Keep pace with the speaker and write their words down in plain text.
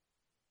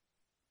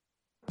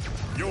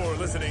You're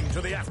listening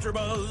to the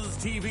AfterBuzz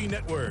TV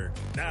Network,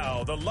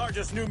 now the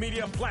largest new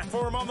media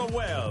platform on the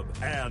web,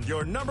 and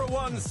your number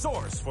one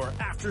source for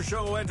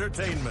after-show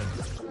entertainment.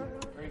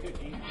 Very good,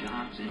 Dean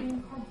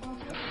Johnson.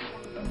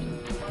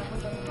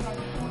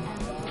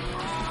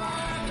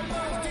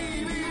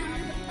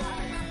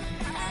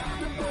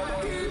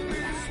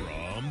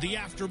 From the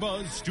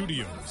AfterBuzz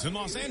Studios in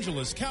Los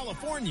Angeles,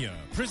 California,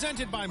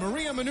 presented by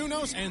Maria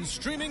Menounos and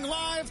streaming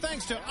live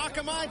thanks to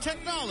Akamai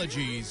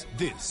Technologies,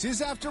 this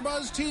is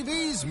AfterBuzz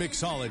TV's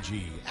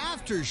Mixology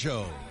After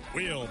Show.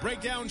 We'll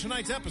break down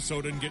tonight's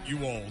episode and get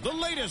you all the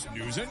latest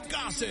news and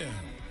gossip.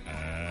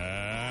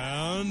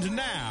 And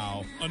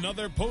now,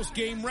 another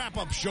post-game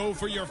wrap-up show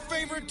for your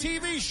favorite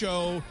TV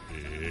show.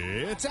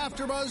 It's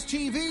AfterBuzz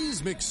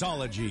TV's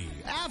Mixology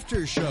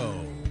After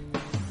Show.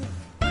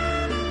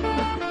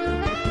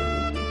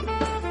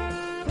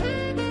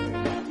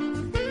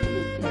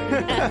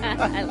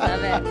 I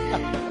love it.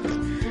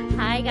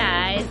 Hi,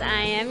 guys.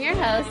 I am your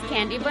host,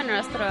 Candy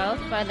Buenrostro,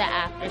 for the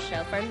After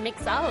Show for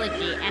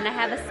Mixology, and I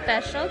have a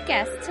special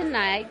guest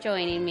tonight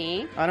joining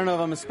me. I don't know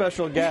if I'm a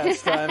special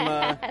guest. I'm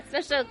a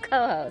special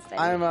co-host.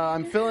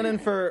 I'm filling in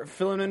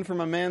for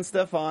my man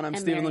Stefan. I'm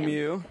And Stephen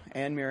Miriam. Lemieux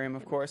and Miriam,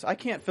 of course. I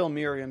can't fill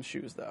Miriam's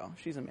shoes though.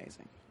 She's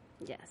amazing.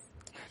 Yes.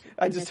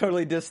 I just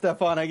totally dissed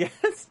Stefan, I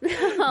guess.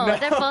 No,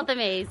 they're both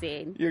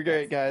amazing. You're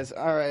great, guys.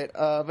 All right,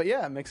 but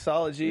yeah,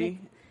 Mixology,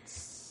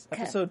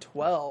 episode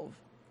 12.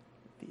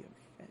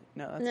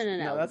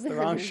 No, that's the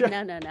wrong show.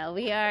 No.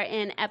 We are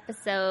in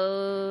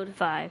episode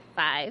 5.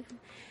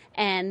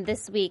 And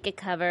this week it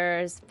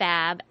covers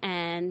Fab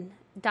and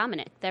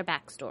Dominic, their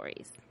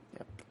backstories.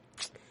 Yep.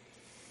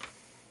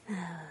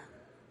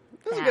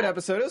 It was a good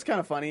episode. It was kind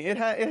of funny.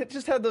 It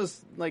just had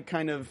those like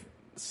kind of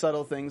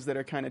subtle things that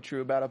are kind of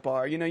true about a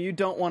bar. You know, you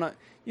don't want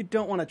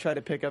to try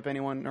to pick up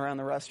anyone around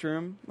the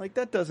restroom. Like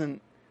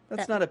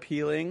that's not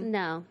appealing.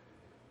 No.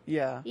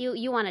 Yeah.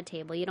 You want a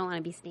table. You don't want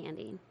to be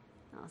standing.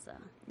 Also.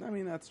 I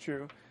mean, that's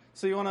true.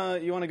 So you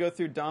wanna go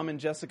through Dom and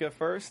Jessica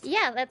first?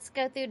 Yeah, let's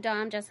go through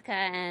Dom, Jessica,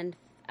 and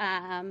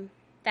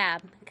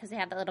Fab, because they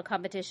have that little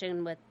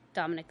competition with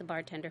Dominic the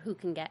bartender, who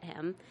can get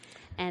him.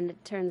 And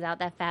it turns out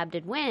that Fab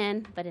did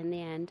win, but in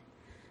the end,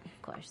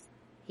 of course,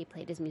 he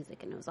played his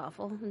music and it was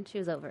awful, and she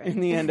was over it.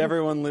 In the end,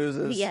 everyone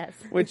loses. Yes.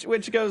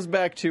 Which goes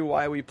back to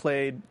why we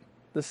played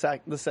the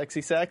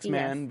sexy sax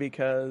man,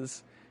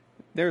 because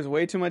there's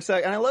way too much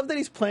sex. And I love that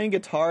he's playing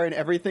guitar in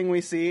everything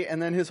we see,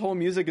 and then his whole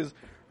music is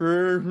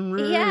sax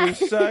man.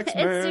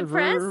 It's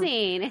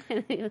depressing.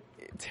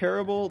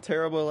 Terrible,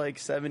 like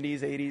 70s,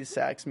 80s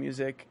sax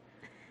music.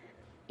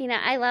 You know,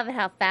 I love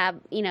how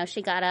Fab,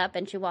 she got up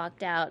and she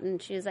walked out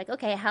and she was like,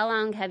 okay, how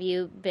long have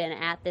you been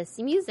at this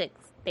music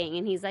thing?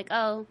 And he's like,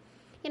 2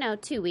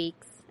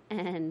 weeks.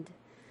 And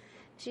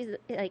she's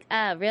like,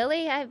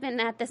 really? I've been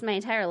at this my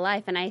entire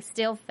life and I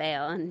still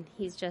fail. And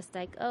he's just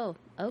like, oh,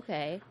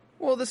 okay.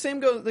 Well, the same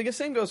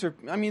goes for,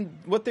 I mean,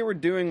 what they were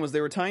doing was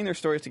they were tying their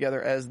stories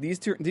together as these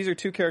are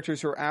two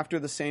characters who are after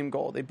the same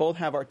goal. They both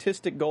have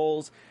artistic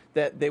goals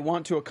that they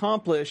want to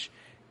accomplish,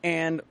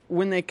 and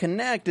when they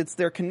connect,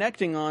 they're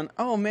connecting on,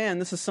 oh man,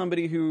 this is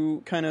somebody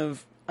who kind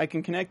of I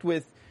can connect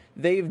with.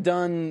 They've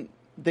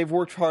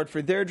worked hard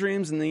for their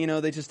dreams, and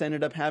they just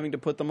ended up having to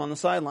put them on the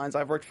sidelines.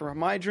 I've worked for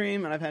my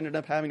dream, and I've ended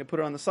up having to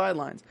put it on the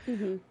sidelines.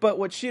 Mm-hmm. But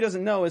what she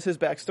doesn't know is his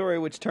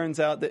backstory, which turns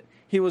out that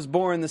he was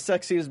born the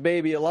sexiest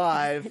baby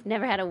alive.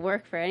 Never had to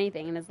work for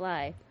anything in his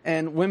life.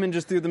 And women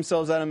just threw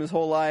themselves at him his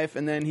whole life,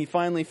 and then he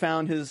finally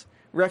found his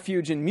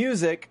refuge in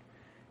music,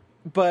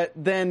 but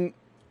then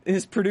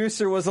his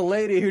producer was a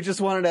lady who just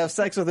wanted to have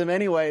sex with him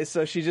anyway,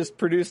 so she just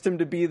produced him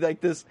to be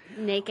like this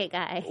naked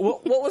guy.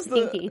 What was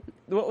the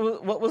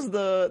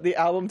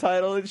album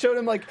title? It showed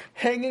him like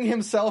hanging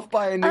himself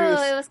by a noose.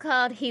 Oh, it was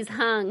called He's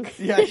Hung.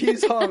 Yeah,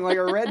 He's Hung, like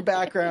a red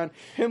background.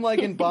 Him like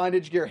in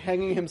bondage gear,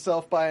 hanging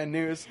himself by a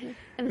noose.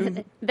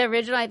 The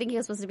original, I think he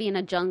was supposed to be in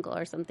a jungle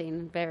or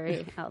something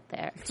very out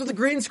there. That's what the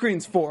green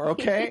screen's for,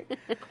 okay?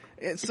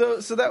 So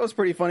that was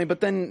pretty funny.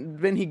 But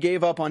then he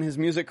gave up on his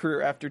music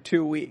career after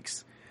 2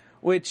 weeks.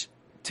 Which,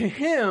 to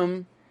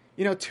him,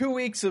 2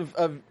 weeks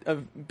of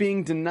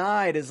being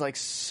denied is like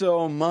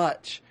so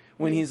much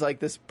when he's like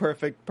this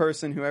perfect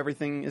person who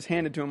everything is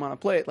handed to him on a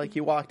plate. Like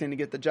he walked in to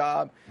get the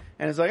job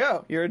and it's like,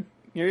 oh, here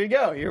you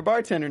go. You're a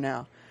bartender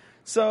now.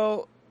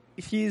 So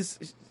he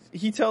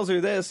tells her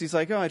this. He's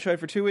like, oh, I tried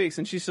for 2 weeks.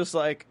 And she's just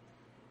like,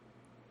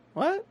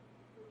 what?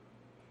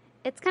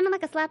 It's kind of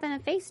like a slap in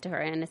the face to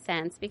her in a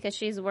sense, because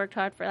she's worked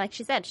hard for, like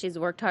she said, she's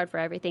worked hard for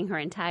everything her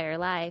entire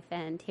life.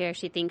 And here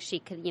she thinks she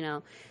could,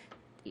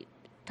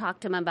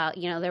 talk to him about,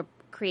 their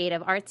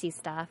creative artsy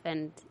stuff,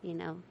 and,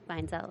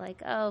 finds out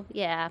like, oh,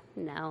 yeah,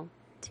 no,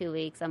 2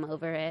 weeks, I'm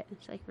over it.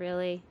 She's like,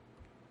 really?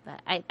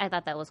 But I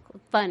thought that was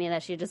funny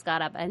that she just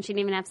got up and she didn't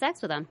even have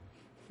sex with him.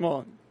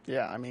 Well,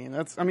 yeah,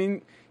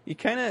 you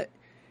kind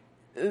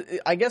of,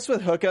 I guess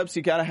with hookups,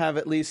 you got to have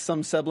at least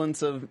some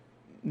semblance of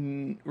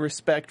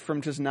respect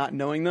from just not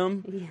knowing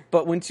them. Yeah.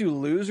 But once you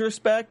lose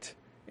respect,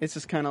 it's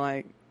just kind of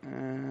like,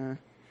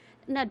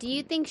 Now, do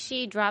you think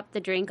she dropped the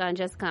drink on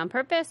Jessica on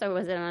purpose, or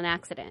was it on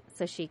accident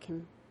so she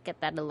can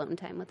get that alone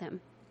time with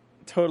him.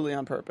 Totally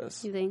on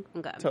purpose. You think?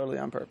 Okay. Totally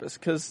on purpose.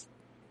 Because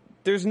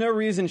there's no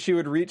reason she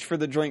would reach for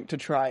the drink to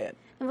try it.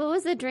 And what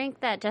was the drink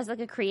that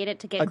Jessica created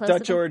to get A close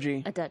Dutch to them?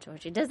 orgy. A Dutch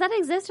orgy. Does that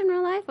exist in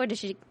real life, or does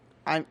she?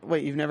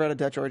 Wait, you've never had a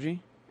Dutch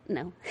orgy?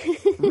 No.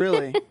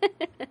 Really?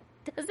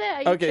 Does it?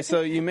 Are you Okay, sure?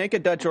 so you make a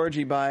Dutch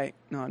orgy by...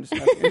 No, I'm just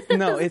messing.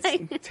 No, it's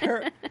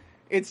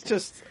it's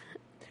just...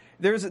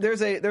 There's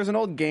an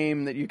old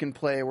game that you can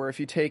play where if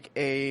you take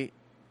a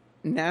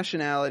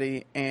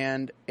nationality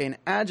and an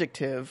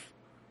adjective,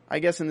 I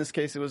guess in this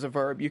case it was a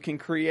verb, you can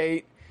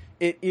create...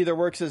 It either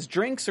works as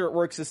drinks or it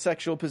works as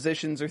sexual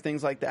positions or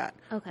things like that.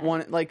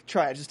 Okay.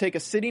 Try it. Just take a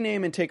city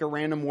name and take a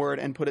random word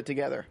and put it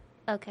together.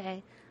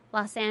 Okay.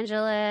 Los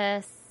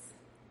Angeles.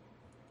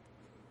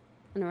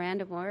 And a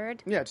random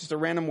word. Yeah, just a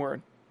random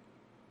word.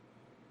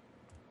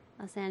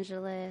 Los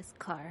Angeles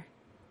car.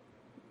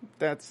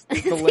 That's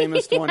the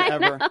lamest one I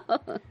ever.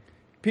 know.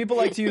 People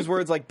like to use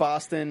words like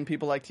Boston.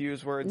 People like to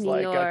use words New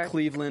like York.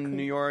 Cleveland,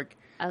 New York.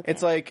 Okay.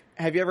 It's like,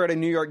 have you ever had a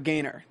New York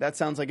Gainer? That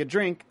sounds like a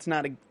drink. It's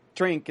not a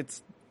drink.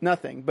 It's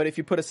nothing. But if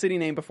you put a city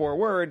name before a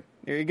word,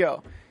 there you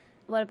go.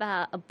 What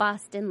about a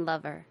Boston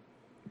lover?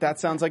 That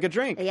sounds like a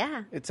drink.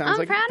 Yeah. It sounds I'm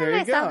like proud of there you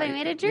myself. go. I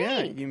made a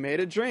Yeah, drink. you made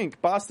a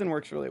drink. Boston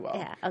works really well.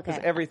 Yeah, okay. Because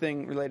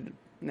everything related.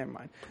 Never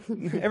mind.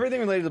 Everything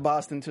related to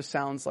Boston just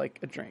sounds like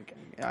a drink.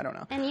 I don't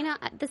know. And you know,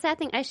 the sad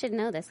thing, I should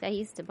know this. I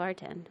used to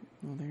bartend.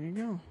 Well, there you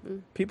go.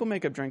 People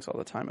make up drinks all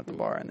the time at the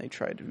bar, and they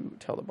try to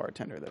tell the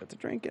bartender that it's a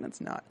drink, and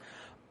it's not.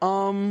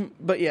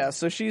 But yeah,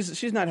 so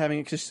she's not having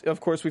it. 'Cause of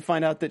course, we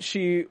find out that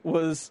she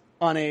was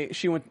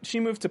she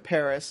moved to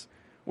Paris,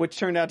 which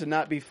turned out to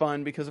not be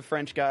fun because of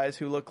French guys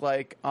who look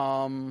like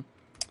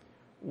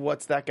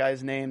what's that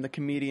guy's name? The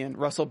comedian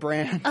Russell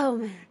Brand. Oh,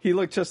 man. He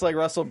looked just like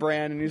Russell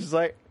Brand, and he's just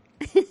like.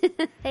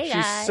 Hey, She's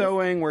guys.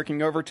 sewing,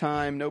 working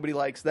overtime. Nobody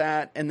likes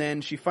that. And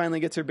then she finally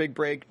gets her big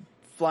break,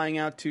 flying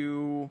out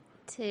to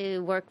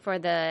work for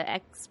the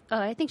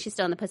I think she's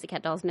still in the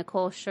Pussycat Dolls.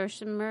 Nicole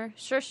Scherzinger.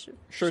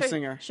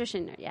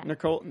 Scherzinger, yeah.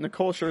 Nicole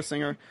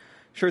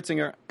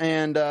Scherzinger,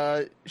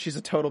 and she's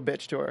a total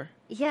bitch to her.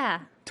 Yeah.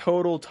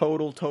 Total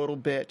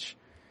bitch.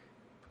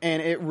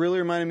 And it really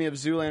reminded me of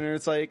Zoolander.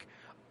 It's like,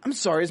 I'm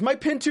sorry, is my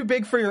pin too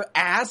big for your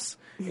ass?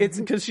 It's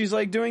because she's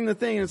like doing the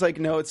thing, and it's like,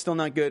 no, it's still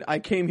not good. I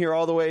came here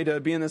all the way to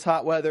be in this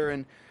hot weather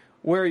and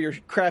wear your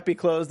crappy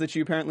clothes that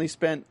you apparently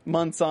spent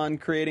months on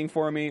creating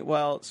for me.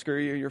 Well, screw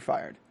you, you're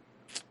fired.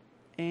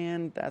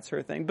 And that's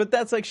her thing. But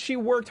that's like, she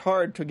worked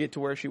hard to get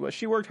to where she was.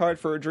 She worked hard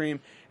for her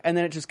dream, and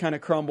then it just kind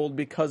of crumbled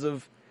because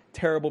of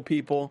terrible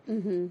people.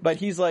 Mm-hmm. But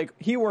he's like,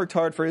 he worked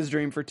hard for his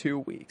dream for 2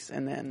 weeks,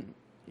 and then,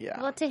 yeah.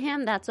 Well, to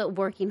him, that's what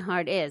working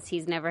hard is.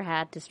 He's never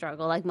had to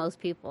struggle like most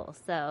people.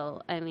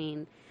 So, I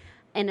mean,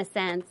 in a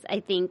sense, I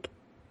think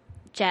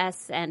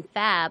Jess and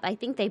Fab, I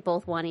think they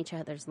both want each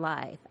other's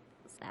life,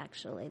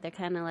 actually. They're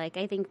kind of like,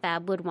 I think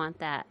Fab would want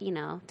that, you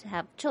know, to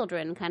have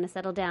children, kind of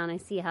settle down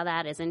and see how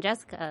that is. And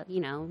Jessica,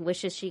 you know,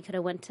 wishes she could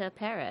have went to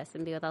Paris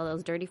and be with all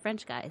those dirty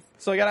French guys.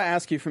 So I got to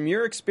ask you, from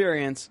your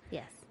experience,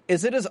 Yes.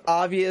 is it as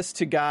obvious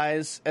to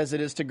guys as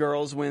it is to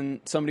girls when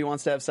somebody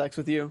wants to have sex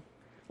with you?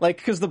 Like,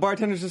 because the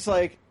bartender's just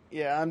like,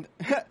 yeah,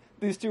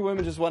 these two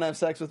women just want to have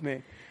sex with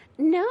me.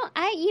 No,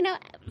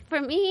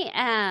 for me,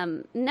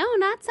 no,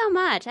 not so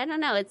much. I don't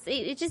know.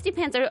 It just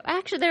depends.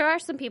 Actually, there are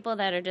some people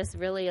that are just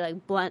really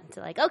like blunt,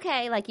 like,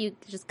 okay, like you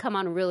just come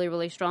on really,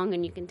 really strong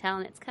and you can tell,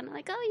 and it's kind of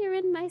like, oh, you're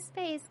in my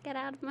space, get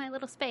out of my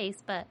little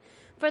space. But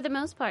for the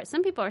most part,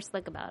 some people are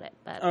slick about it.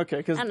 But Okay,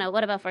 I don't know.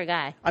 What about for a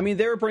guy? I mean,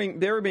 they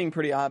were being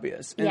pretty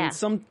obvious. And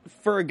Yeah.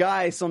 for a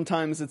guy,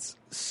 sometimes it's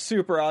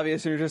super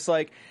obvious, and you're just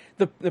like,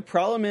 the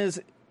problem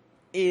is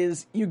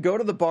you go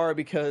to the bar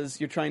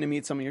because you're trying to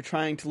meet someone, you're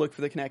trying to look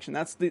for the connection.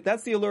 That's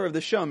the allure of the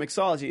show,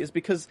 Mixology, is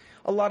because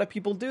a lot of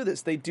people do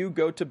this. They do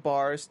go to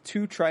bars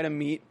to try to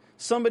meet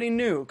somebody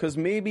new, because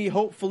maybe,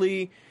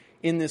 hopefully,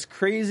 in this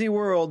crazy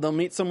world, they'll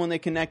meet someone they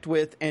connect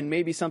with, and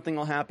maybe something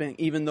will happen,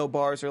 even though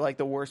bars are like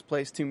the worst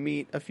place to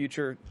meet a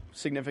future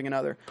significant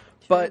other.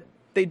 Sure. But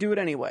they do it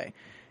anyway.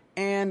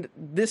 And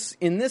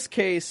in this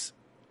case,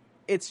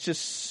 it's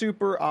just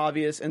super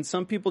obvious, and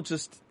some people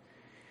just...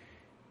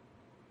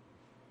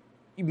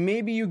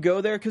 Maybe you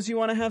go there because you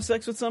want to have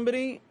sex with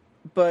somebody,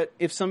 but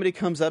if somebody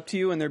comes up to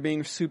you and they're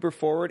being super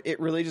forward, it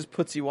really just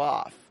puts you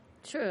off.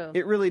 True.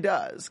 It really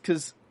does,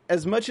 because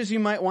as much as you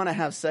might want to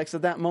have sex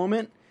at that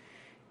moment,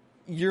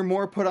 you're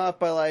more put off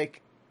by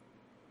like,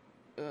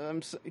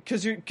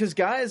 because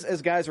guys,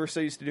 we're so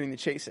used to doing the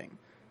chasing.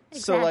 Exactly.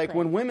 So like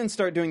when women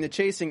start doing the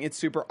chasing, it's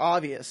super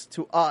obvious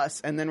to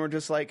us, and then we're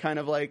just like kind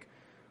of like,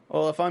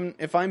 well,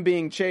 if I'm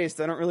being chased,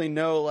 I don't really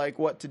know like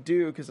what to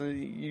do, because you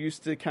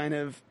used to kind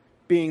of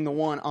being the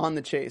one on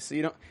the chase. So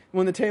you don't,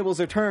 when the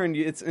tables are turned,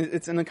 it's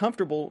an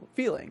uncomfortable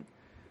feeling.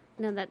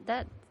 No,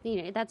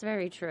 that's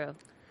very true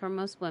for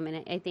most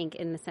women. I think,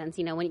 in the sense,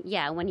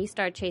 when you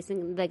start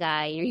chasing the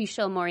guy, you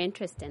show more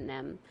interest in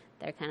them.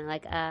 They're kind of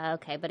like,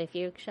 okay. But if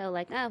you show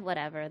like,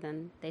 whatever,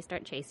 then they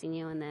start chasing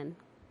you, and then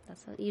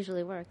that's how it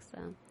usually works.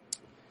 So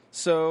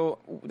So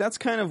that's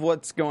kind of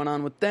what's going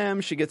on with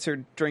them. She gets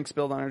her drink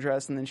spilled on her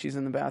dress, and then she's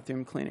in the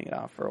bathroom cleaning it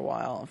off for a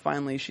while.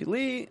 Finally,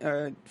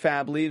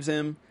 Fab leaves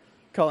him,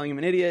 calling him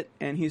an idiot,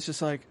 and he's just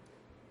like,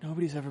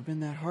 nobody's ever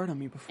been that hard on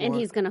me before. And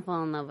he's going to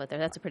fall in love with her.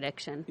 That's a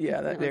prediction.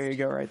 Yeah, there you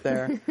go right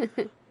there.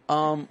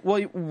 Well,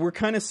 we're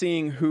kind of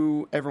seeing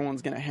who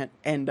everyone's going to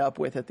end up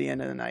with at the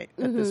end of the night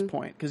at this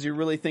point, because you're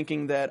really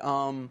thinking that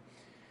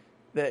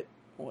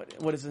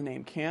what is his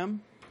name? Cal,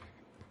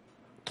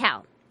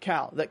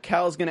 that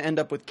Cal's going to end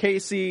up with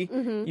Casey.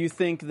 You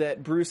think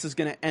that Bruce is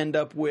going to end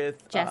up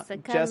with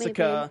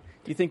Jessica.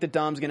 You think that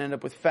Dom's going to end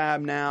up with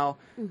Fab now,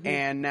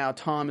 and now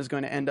Tom is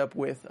going to end up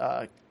with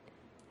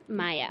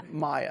Maya.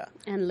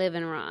 And Liv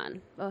and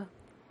Ron. Oh,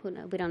 who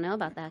knows? We don't know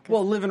about that.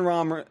 Well, Liv and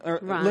Ron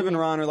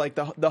are like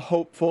the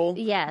hopeful.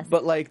 Yes.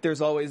 But like, there's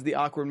always the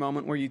awkward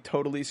moment where you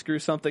totally screw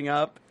something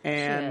up,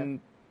 and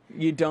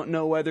you don't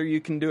know whether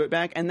you can do it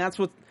back. And that's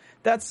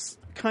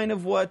kind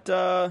of what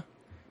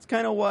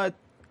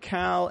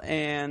Cal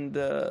and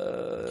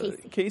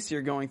Casey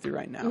are going through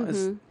right now.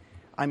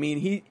 I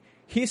mean,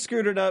 he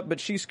screwed it up, but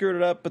she screwed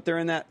it up, but they're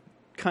in that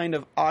kind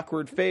of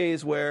awkward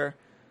phase where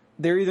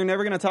they're either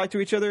never going to talk to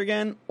each other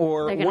again,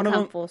 or one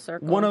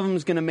of them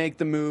is going to make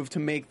the move to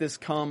make this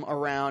come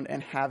around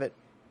and have it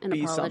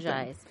be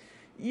apologize. Something.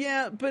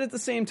 Yeah, but at the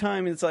same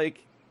time, it's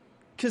like,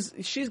 because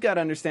she's got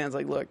to understand, it's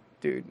like, look,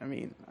 dude, I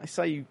mean, I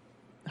saw you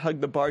hug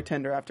the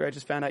bartender after I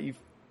just found out you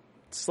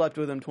slept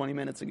with him 20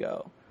 minutes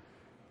ago.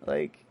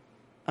 Like,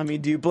 I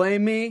mean, do you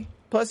blame me?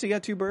 Plus, you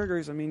got 2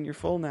 burgers. I mean, you're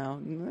full now.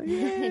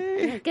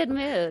 Good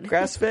mood.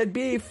 Grass-fed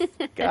beef.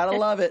 Gotta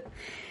love it.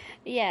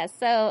 Yeah,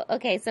 so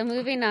let's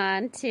move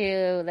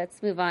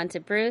on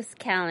to Bruce,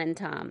 Cal, and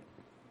Tom.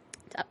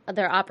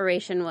 Their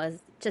operation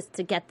was just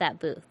to get that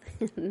booth.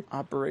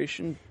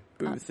 Operation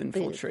Booth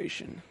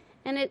Infiltration.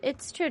 And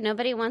it's true.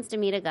 Nobody wants to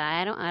meet a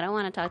guy. I don't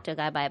want to talk to a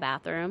guy by a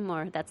bathroom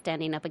or that's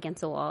standing up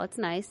against a wall. It's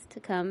nice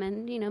to come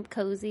and,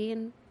 cozy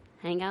and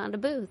hang out in a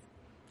booth.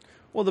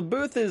 Well, the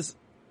booth is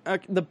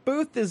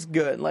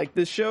good. Like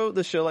the show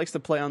likes to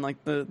play on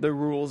like the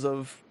rules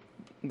of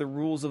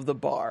the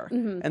bar,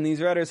 and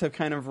these writers have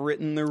kind of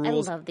written the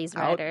rules. I love these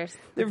writers.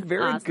 They're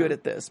very good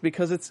at this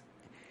because it's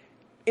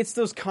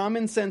those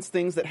common sense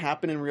things that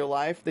happen in real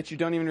life that you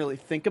don't even really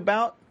think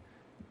about,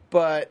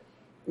 but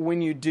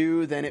when you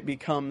do, then it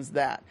becomes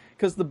that.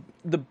 Because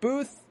the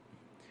booth,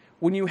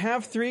 when you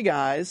have 3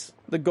 guys,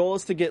 the goal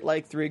is to get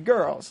like 3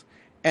 girls,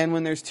 and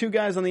when there's 2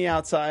 guys on the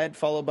outside,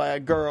 followed by a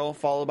girl,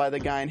 followed by the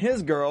guy and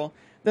his girl,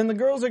 then the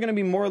girls are going to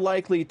be more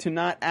likely to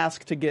not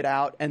ask to get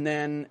out, and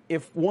then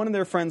if one of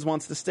their friends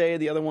wants to stay,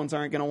 the other ones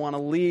aren't going to want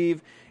to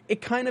leave.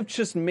 It kind of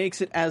just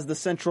makes it as the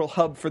central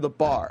hub for the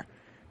bar.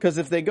 Because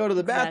if they go to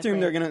the bathroom,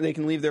 they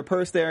can leave their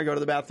purse there, go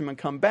to the bathroom and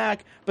come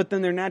back, but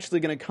then they're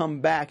naturally going to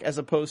come back as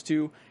opposed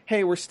to,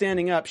 hey, we're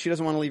standing up, she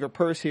doesn't want to leave her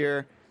purse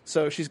here,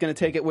 so she's going to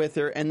take it with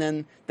her, and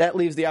then that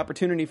leaves the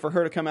opportunity for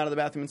her to come out of the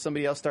bathroom and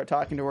somebody else start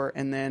talking to her,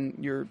 and then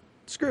you're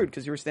screwed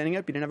because you were standing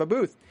up, you didn't have a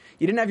booth.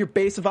 You didn't have your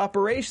base of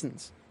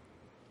operations.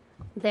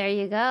 There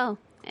you go.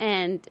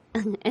 And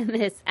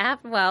this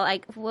app,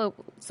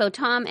 so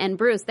Tom and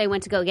Bruce, they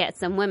went to go get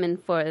some women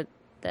for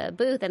the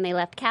booth, and they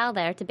left Cal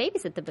there to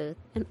babysit the booth.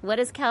 And what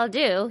does Cal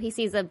do? He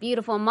sees a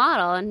beautiful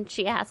model, and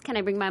she asks, can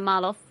I bring my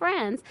model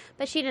friends?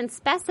 But she didn't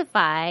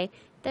specify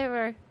there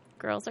were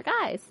girls or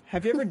guys.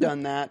 Have you ever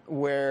done that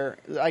where,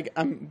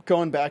 I'm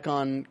going back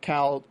on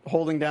Cal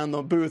holding down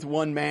the booth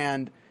one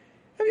man.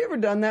 Have you ever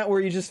done that where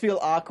you just feel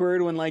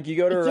awkward when, like, you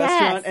go to a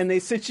restaurant and they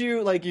sit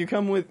you, like, you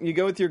go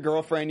with your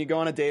girlfriend, you go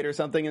on a date or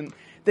something, and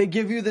they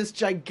give you this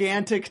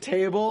gigantic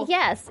table?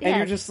 Yes, and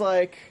you're just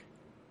like,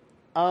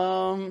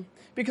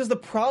 because the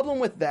problem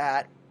with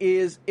that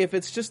is if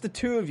it's just the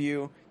 2 of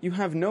you, you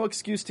have no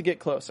excuse to get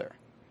closer.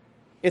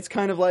 It's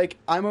kind of like,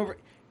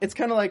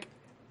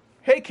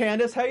 hey,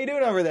 Candace, how you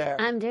doing over there?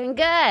 I'm doing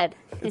good.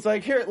 It's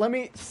like, here, let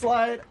me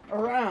slide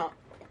around.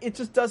 It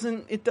just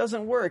doesn't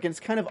work, and it's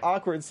kind of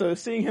awkward. So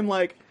seeing him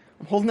like,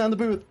 I'm holding down the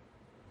booth.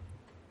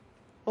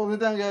 Holding it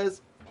down,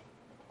 guys.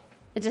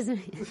 It doesn't...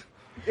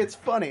 It's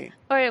funny.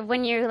 Or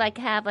when you you're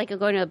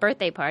going to a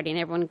birthday party and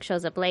everyone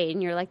shows up late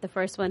and you're like the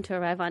first one to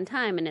arrive on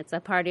time and it's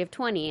a party of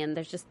 20 and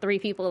there's just 3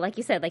 people, like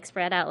you said, like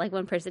spread out, like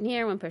one person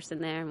here, one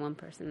person there, and one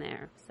person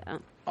there.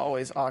 So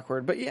always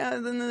awkward. But yeah,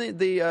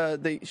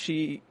 then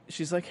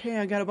she's like, hey,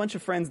 I got a bunch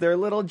of friends. They're a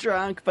little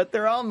drunk, but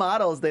they're all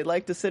models. They'd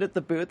like to sit at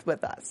the booth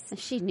with us.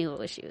 She knew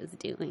what she was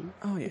doing.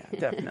 Oh yeah,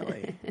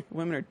 definitely.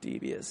 Women are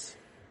devious.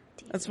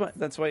 That's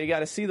why you got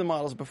to see the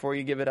models before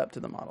you give it up to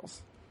the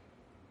models.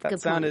 That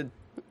sounded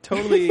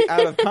totally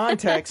out of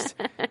context.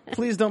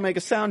 Please don't make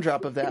a sound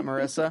drop of that,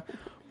 Marissa.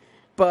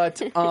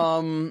 But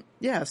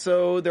yeah,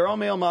 so they're all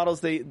male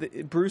models.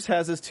 Bruce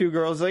has his 2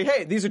 girls. Like,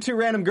 hey, these are 2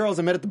 random girls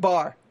I met at the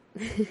bar.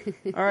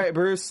 All right,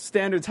 Bruce,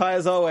 standards high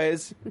as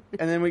always.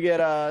 And then we get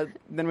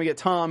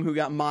Tom, who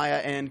got Maya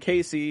and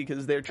Casey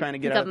because they're trying to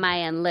get out.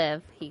 Maya and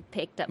Liv. He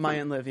picked up Maya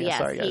and Liv. Yeah, yes,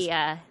 sorry guys.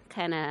 He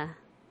kind of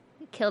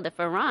killed it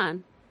for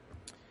Ron.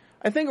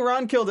 I think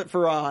Ron killed it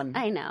for Ron.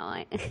 I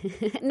know.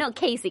 No,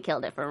 Casey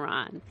killed it for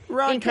Ron.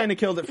 Ron kind of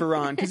killed it for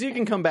Ron, because you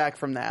can come back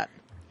from that.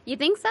 You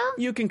think so?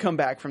 You can come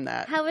back from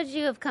that. How would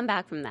you have come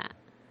back from that?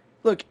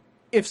 Look,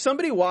 if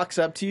somebody walks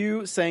up to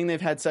you saying they've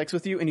had sex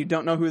with you and you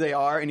don't know who they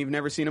are and you've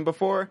never seen them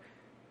before,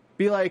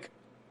 be like,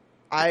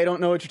 I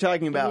don't know what you're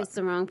talking about. It's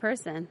the wrong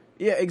person.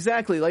 Yeah,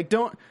 exactly. Like,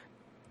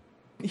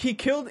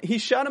 he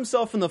shot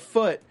himself in the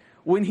foot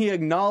when he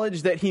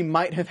acknowledged that he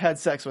might have had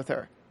sex with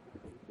her.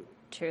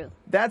 True.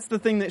 That's the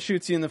thing that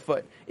shoots you in the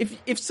foot.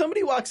 If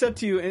somebody walks up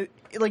to you, and,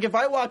 like if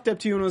I walked up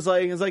to you and was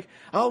like,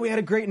 oh, we had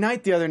a great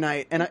night the other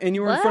night, and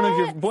you were in front of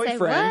your boyfriend,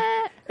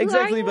 Say what?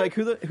 exactly, Who are like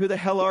who the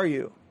hell are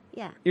you?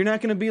 Yeah. You're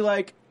not going to be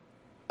like,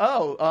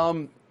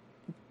 oh,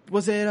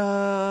 was it?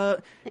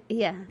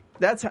 Yeah.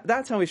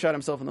 That's how he shot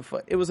himself in the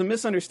foot. It was a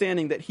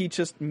misunderstanding that he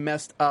just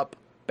messed up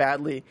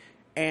badly.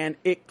 And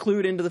it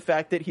clued into the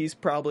fact that he's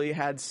probably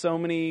had so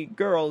many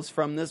girls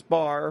from this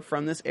bar,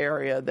 from this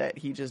area, that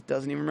he just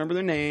doesn't even remember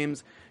their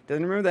names,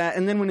 doesn't remember that.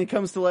 And then when it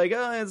comes to like,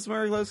 oh, it's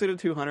more closer to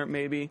 200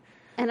 maybe.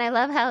 And I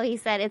love how he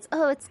said, it's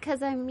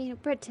because I'm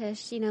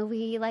British,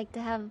 we like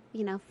to have,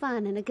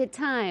 fun and a good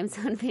time.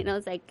 So,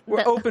 it's like...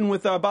 We're open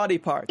with our body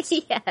parts.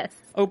 Yes.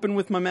 Open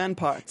with my man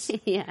parts.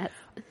 Yes.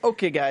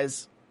 Okay,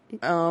 guys.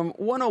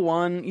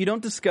 101, you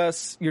don't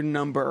discuss your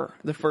number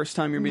the first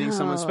time you're meeting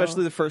someone,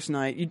 especially the first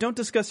night. You don't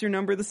discuss your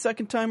number the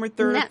second time or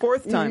third or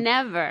fourth time.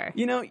 Never.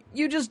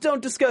 You just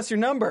don't discuss your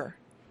number.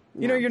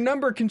 No. Your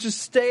number can just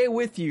stay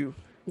with you.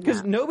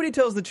 Because nobody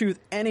tells the truth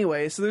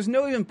anyway, so there's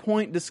no even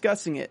point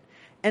discussing it.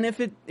 And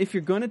if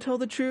you're going to tell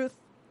the truth,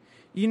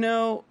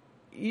 you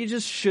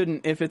just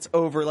shouldn't if it's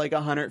over like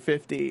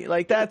 150.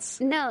 Like that's...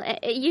 No,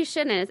 you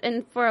shouldn't.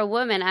 And for a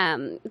woman,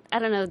 I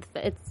don't know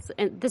if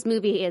this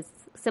movie is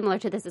similar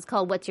to this. It's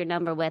called What's Your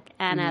Number with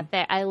Anna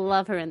Fair. I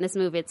love her in this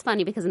movie. It's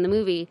funny because in the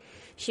movie,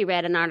 she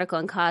read an article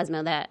in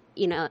Cosmo that,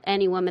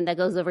 any woman that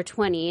goes over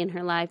 20 in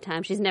her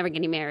lifetime, she's never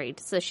getting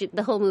married. So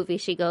the whole movie,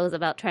 she goes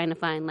about trying to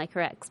find like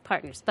her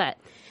ex-partners. But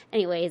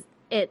anyways,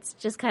 it's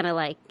just kind of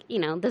like,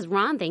 this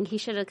Ron thing, he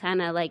should have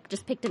kind of like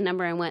just picked a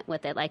number and went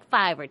with it, like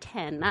 5 or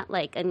 10, not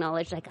like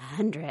acknowledged like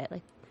 100.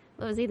 Like,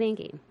 what was he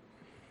thinking?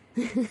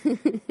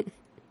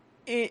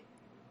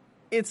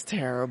 It's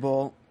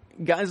terrible.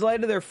 Guys lie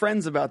to their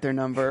friends about their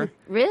number.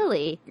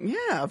 Really?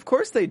 Yeah, of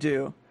course they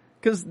do.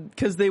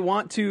 Because they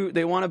want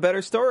a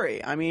better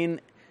story. I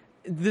mean,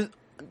 the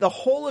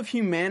whole of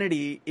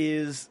humanity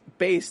is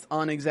based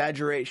on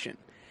exaggeration.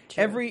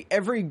 True.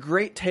 Every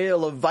great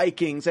tale of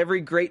Vikings,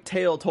 every great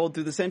tale told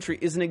through the century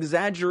is an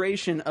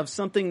exaggeration of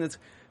something that's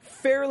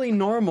fairly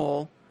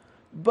normal,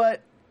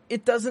 but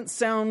it doesn't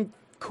sound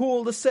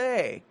cool to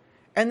say.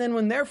 And then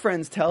when their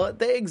friends tell it,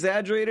 they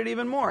exaggerate it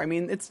even more. I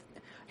mean,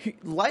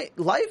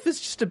 life is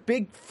just a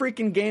big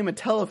freaking game of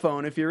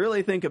telephone if you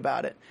really think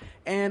about it.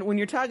 And when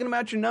you're talking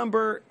about your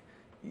number,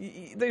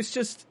 there's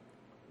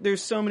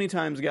so many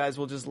times guys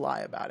will just lie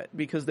about it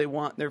because they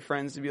want their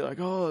friends to be like,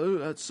 oh,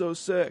 that's so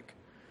sick.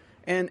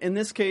 And in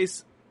this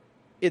case,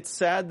 it's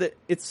sad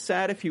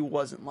if he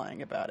wasn't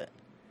lying about it.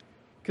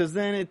 Because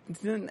then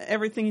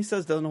everything he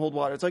says doesn't hold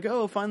water. It's like,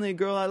 oh, finally a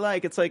girl I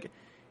like. It's like,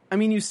 I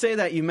mean, you say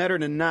that you met her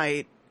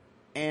tonight,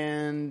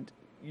 and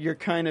you're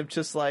kind of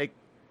just like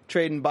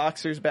trading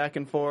boxers back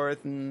and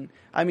forth. And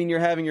I mean, you're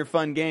having your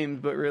fun games,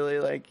 but really,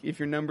 like, if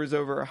your number's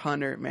over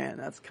 100, man,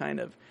 that's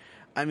kind of,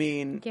 I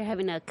mean... You're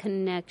having a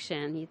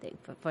connection, you think,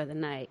 for the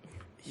night.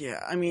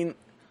 Yeah, I mean,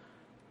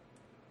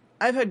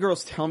 I've had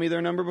girls tell me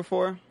their number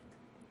before.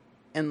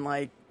 And,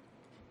 like,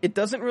 it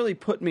doesn't really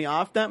put me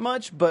off that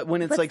much, but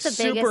when it's, What's like, the biggest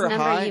super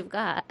number high... you've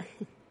got?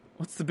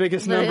 What's the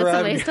biggest number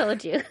somebody's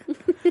told you?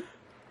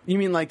 You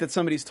mean, like, that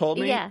somebody's told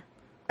me? Yeah.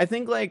 I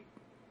think, like,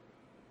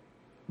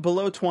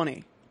 below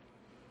 20.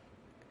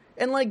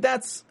 And, like,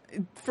 that's...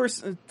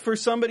 For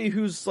somebody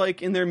who's,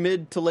 like, in their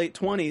mid to late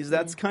 20s,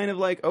 that's kind of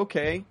like,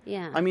 okay.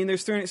 Yeah. I mean,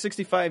 there's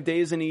 365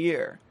 days in a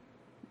year.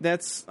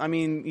 That's... I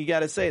mean, you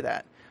gotta say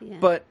that. Yeah.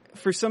 But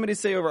for somebody to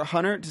say over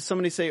 100, to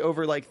somebody to say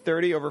over like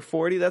 30, over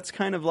 40, that's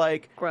kind of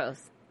like...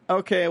 Gross.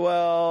 Okay,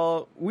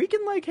 well, we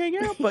can like hang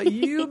out, but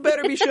you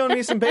better be showing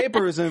me some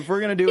papers if we're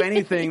going to do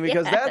anything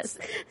because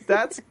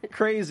that's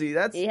crazy.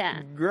 That's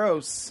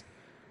gross.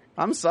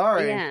 I'm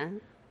sorry. Yeah.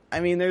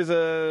 I mean, there's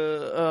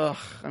a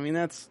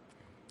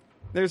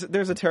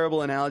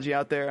terrible analogy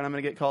out there, and I'm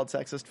going to get called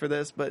sexist for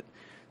this, but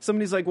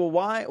somebody's like, well,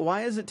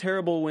 why is it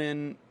terrible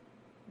when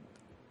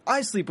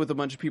I sleep with a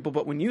bunch of people,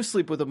 but when you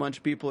sleep with a bunch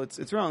of people,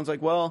 it's wrong. It's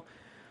like, well,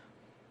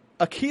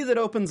 a key that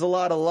opens a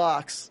lot of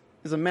locks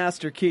is a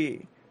master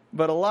key,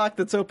 but a lock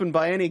that's opened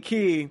by any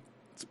key,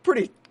 it's a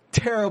pretty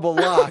terrible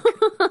lock.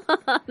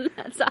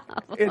 That's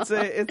awful.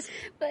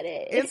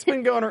 It's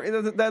been going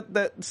around,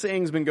 that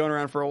saying's been going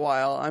around for a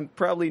while. I'm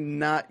probably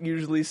not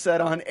usually said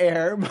on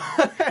air,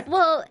 but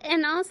well,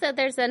 and also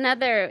there's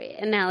another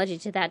analogy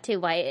to that too,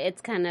 why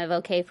it's kind of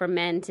okay for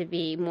men to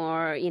be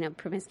more,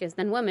 promiscuous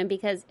than women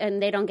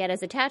and they don't get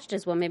as attached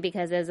as women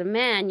because as a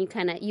man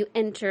you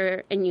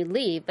enter and you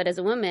leave, but as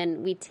a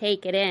woman we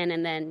take it in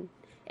and then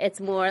it's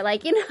more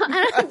like, I'm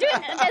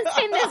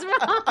saying this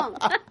wrong.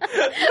 But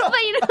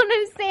you know what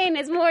I'm saying? saying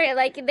is more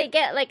like they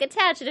get like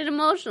attached and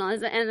emotional,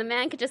 and the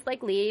man could just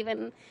like leave,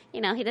 and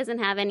he doesn't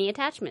have any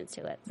attachments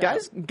to it.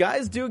 So.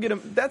 Guys do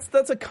get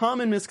that's a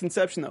common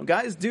misconception though.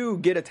 Guys do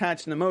get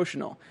attached and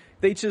emotional.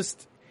 It's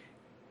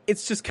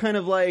just kind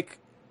of like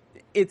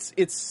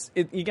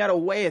you got to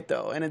weigh it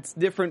though, and it's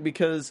different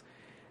because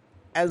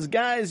as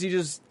guys you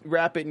just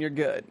wrap it and you're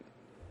good.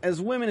 As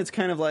women, it's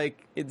kind of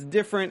like it's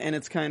different, and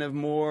it's kind of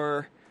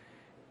more.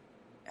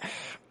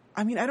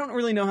 I mean, I don't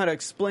really know how to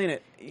explain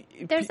it.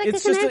 There's like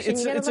it's a connection.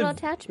 Just you get a little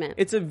attachment.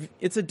 It's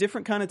a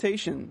different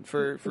connotation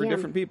for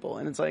different people,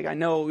 and it's like I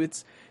know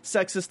it's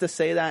sexist to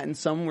say that in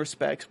some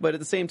respects, but at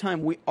the same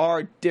time, we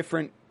are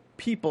different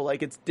people.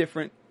 Like it's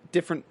different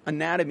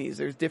anatomies.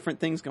 There's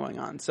different things going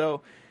on,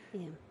 so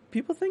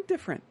people think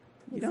different.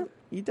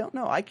 You don't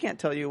know. I can't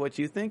tell you what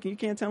you think. You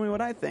can't tell me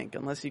what I think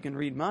unless you can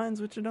read minds,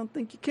 which I don't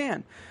think you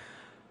can.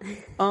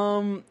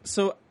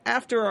 So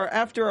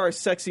after our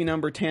sexy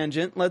number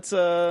tangent, let's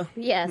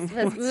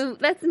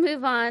let's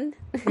move on.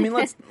 I mean,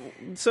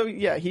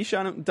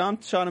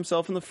 Dom shot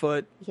himself in the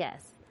foot.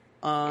 Yes.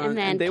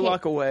 And they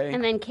walk away.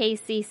 And then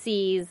Casey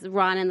sees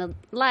Ron in the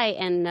light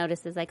and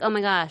notices, like, oh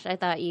my gosh, I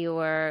thought you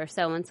were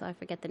so-and-so. I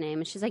forget the name.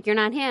 And she's like, you're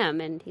not him.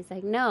 And he's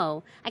like,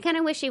 no. I kind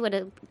of wish he would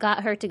have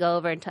got her to go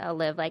over and tell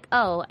Liv, like,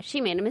 oh, she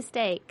made a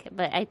mistake.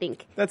 But I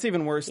think... That's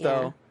even worse,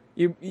 though.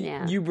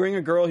 You bring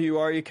a girl who you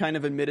already kind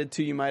of admitted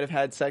to you might have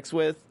had sex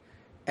with,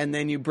 and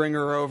then you bring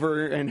her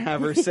over and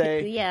have her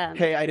say,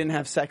 hey, I didn't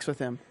have sex with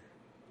him.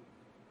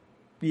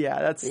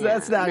 Yeah,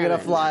 that's not going to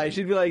fly.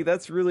 She'd be like,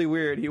 that's really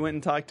weird. He went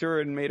and talked to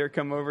her and made her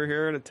come over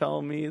here to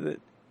tell me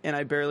that, and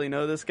I barely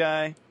know this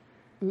guy.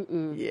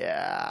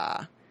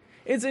 Yeah.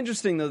 It's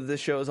interesting, though, that this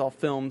show is all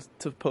filmed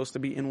supposed to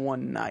be in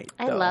one night.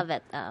 I love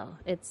it, though.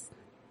 It's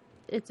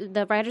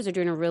the writers are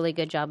doing a really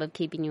good job of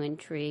keeping you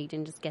intrigued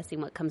and just guessing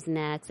what comes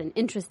next and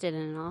interested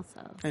in it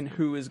also. And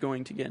who is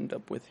going to end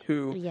up with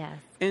who. Yes.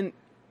 And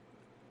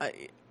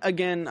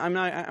again, I'm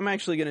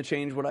actually going to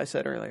change what I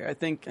said earlier. I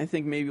think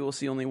maybe we'll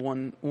see only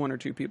one or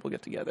two people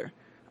get together.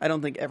 I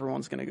don't think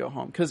everyone's going to go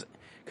home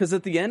because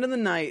at the end of the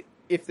night,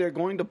 if they're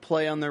going to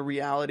play on the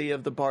reality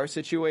of the bar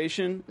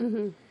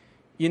situation,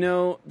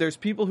 there's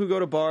people who go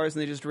to bars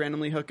and they just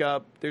randomly hook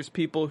up. There's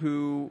people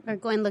who are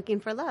going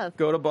looking for love.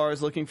 Go to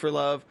bars looking for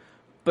love.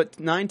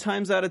 But 9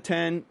 times out of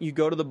 10, you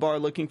go to the bar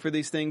looking for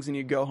these things and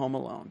you go home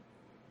alone.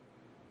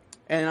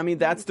 And I mean,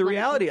 that's the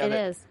reality of it.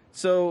 It is.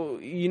 So,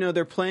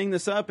 they're playing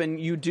this up, and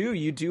you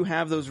do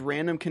have those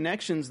random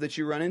connections that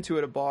you run into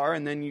at a bar,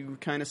 and then you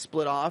kind of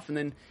split off, and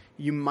then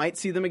you might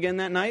see them again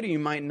that night, or you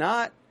might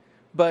not.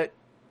 But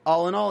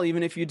all in all,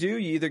 even if you do,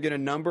 you either get a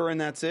number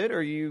and that's it,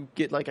 or you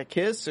get like a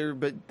kiss,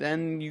 but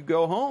then you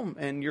go home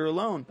and you're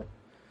alone.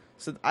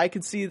 So I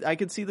could see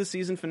the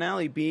season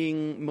finale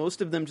being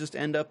most of them just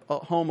end up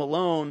home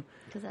alone.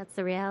 Because that's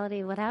the reality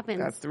of what happens.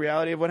 That's the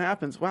reality of what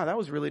happens. Wow, that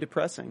was really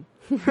depressing.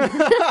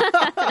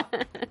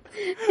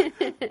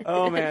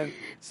 Oh, man.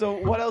 So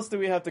what else do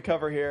we have to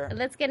cover here?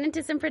 Let's get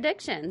into some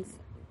predictions.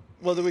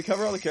 Well, did we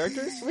cover all the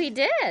characters? We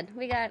did.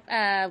 We got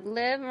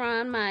Liv,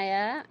 Ron,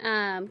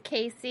 Maya,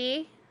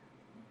 Casey.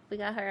 We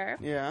got her.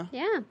 Yeah.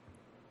 Yeah.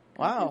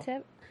 Wow.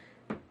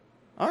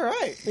 All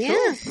right.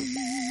 Yeah. Cool.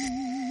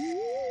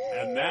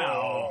 And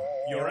now,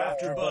 your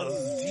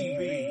AfterBuzz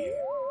TV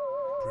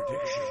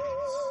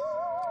predictions.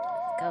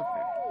 Go for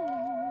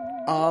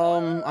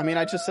it. I mean,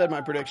 I just said my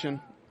prediction.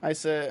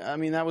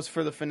 That was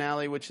for the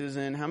finale, which is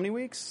in how many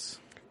weeks?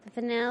 The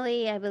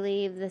finale, I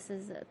believe this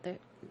is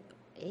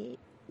 8.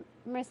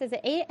 Marissa, is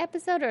it 8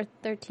 episode or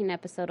 13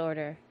 episode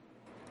order?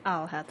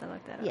 I'll have to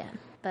look that up. Yeah,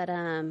 but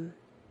I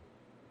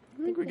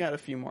think we got a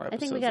few more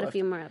episodes. I think we got a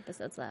few more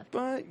episodes left.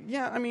 But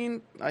yeah, I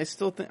mean, I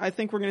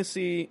think we're going to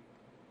see.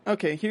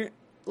 Okay, here.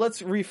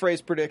 Let's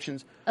rephrase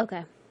predictions.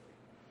 Okay.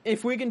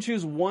 If we can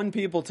choose one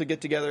people to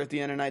get together at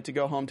the end of the night to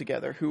go home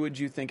together, who would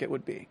you think it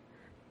would be?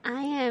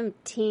 I am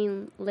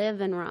team Liv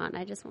and Ron.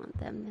 I just want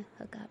them to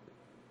hook up,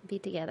 be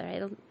together. I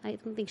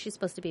don't think she's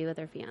supposed to be with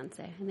her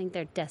fiance. I think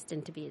they're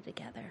destined to be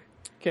together.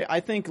 Okay, I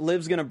think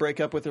Liv's going to break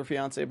up with her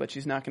fiance, but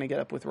she's not going to get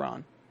up with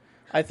Ron.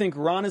 I think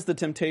Ron is the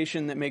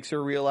temptation that makes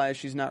her realize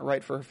she's not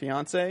right for her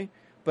fiance,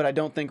 but I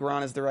don't think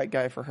Ron is the right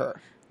guy for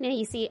her. Yeah,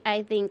 you see,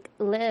 I think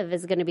Liv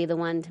is going to be the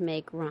one to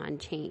make Ron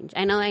change.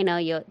 I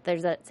know.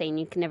 There's that saying,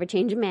 you can never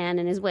change a man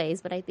in his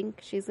ways, but I think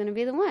she's going to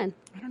be the one.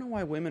 I don't know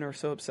why women are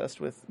so obsessed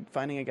with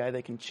finding a guy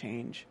they can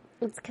change.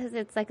 It's because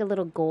it's like a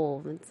little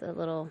goal. It's a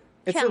little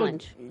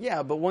challenge.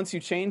 Yeah, but once you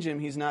change him,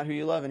 he's not who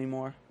you love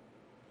anymore.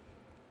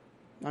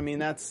 I mean,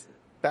 that's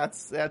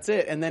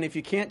it. And then if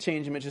you can't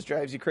change him, it just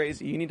drives you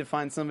crazy. You need to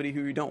find somebody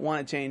who you don't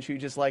want to change, who you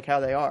just like how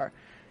they are.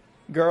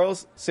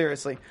 Girls,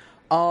 seriously.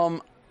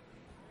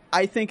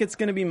 I think it's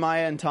going to be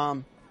Maya and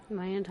Tom.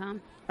 Maya and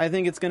Tom? I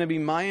think it's going to be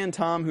Maya and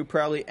Tom who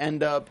probably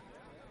end up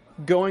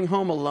going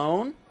home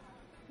alone,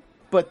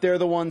 but they're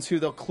the ones who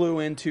they'll clue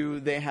into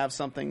they have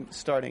something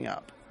starting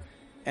up.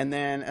 And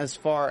then as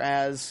far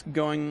as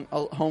going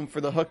home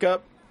for the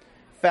hookup,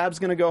 Fab's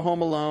going to go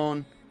home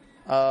alone.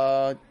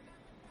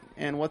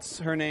 And what's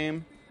her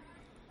name?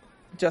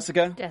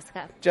 Jessica?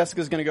 Jessica.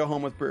 Jessica's going to go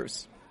home with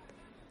Bruce.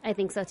 I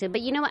think so too.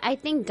 But you know what? I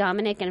think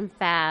Dominic and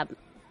Fab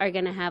are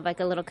going to have like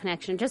a little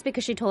connection just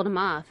because she told him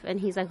off. And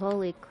he's like,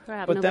 holy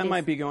crap. But that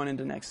might be going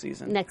into next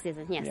season. Next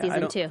season,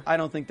 season 2. I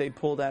don't think they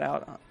pull that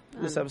out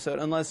this episode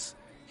unless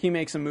he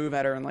makes a move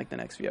at her in like the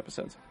next few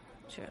episodes.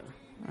 True.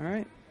 All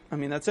right. I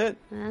mean, that's it.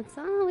 That's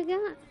all we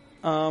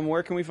got.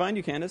 Where can we find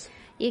you, Candace?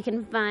 You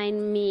can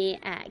find me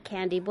at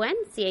Candy Buen,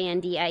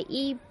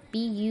 CandiEBuen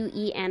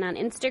on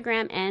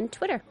Instagram and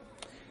Twitter.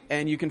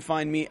 And you can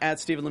find me at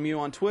Stephen Lemieux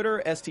on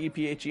Twitter,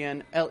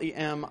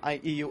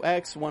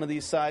 StephenLemieux, one of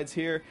these sides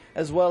here,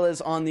 as well as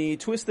on the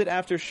Twisted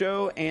After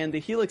Show and the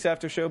Helix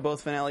After Show,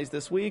 both finales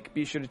this week.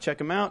 Be sure to check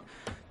them out.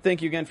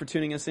 Thank you again for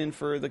tuning us in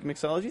for the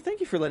Mixology. Thank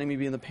you for letting me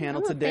be in the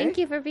panel today. Thank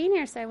you for being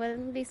here, so I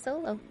wouldn't be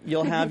solo.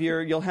 You'll have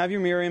your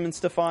Miriam and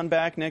Stefan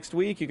back next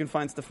week. You can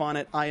find Stefan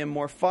at I Am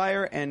More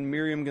Fire and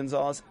Miriam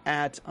Gonzalez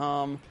at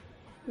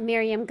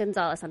Miriam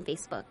Gonzalez on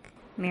Facebook.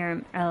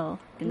 Miriam L.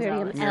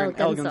 Gonzalez. Miriam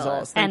L.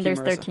 Gonzalez. And there's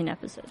Marissa. 13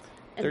 episodes.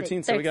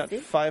 13, so we got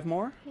 5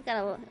 more? We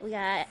got,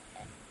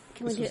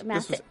 can we do it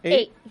math? This was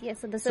 8? Yeah,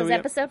 so this is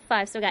episode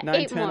 5, so we got 9,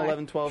 8 10, more.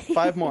 11, 12,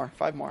 5 more.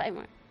 5 more. 5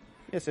 more.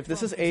 Yes, if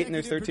this is 8 and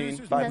there's 13,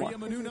 5 more.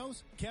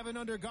 Menounos, Kevin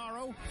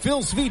Undergaro, Phil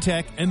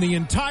Svitek, and the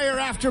entire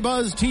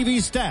AfterBuzz TV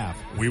staff,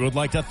 we would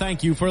like to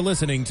thank you for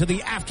listening to the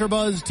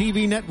AfterBuzz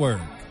TV network.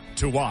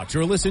 To watch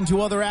or listen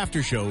to other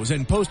after shows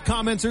and post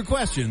comments or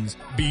questions,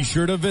 be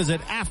sure to visit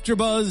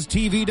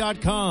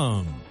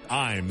AfterBuzzTV.com.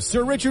 I'm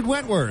Sir Richard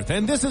Wentworth,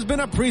 and this has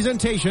been a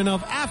presentation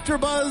of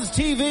AfterBuzz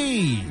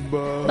TV.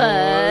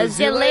 Buzz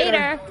you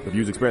later. The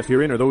views expressed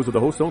herein are those of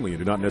the hosts only and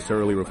do not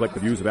necessarily reflect the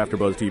views of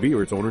AfterBuzz TV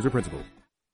or its owners or principals.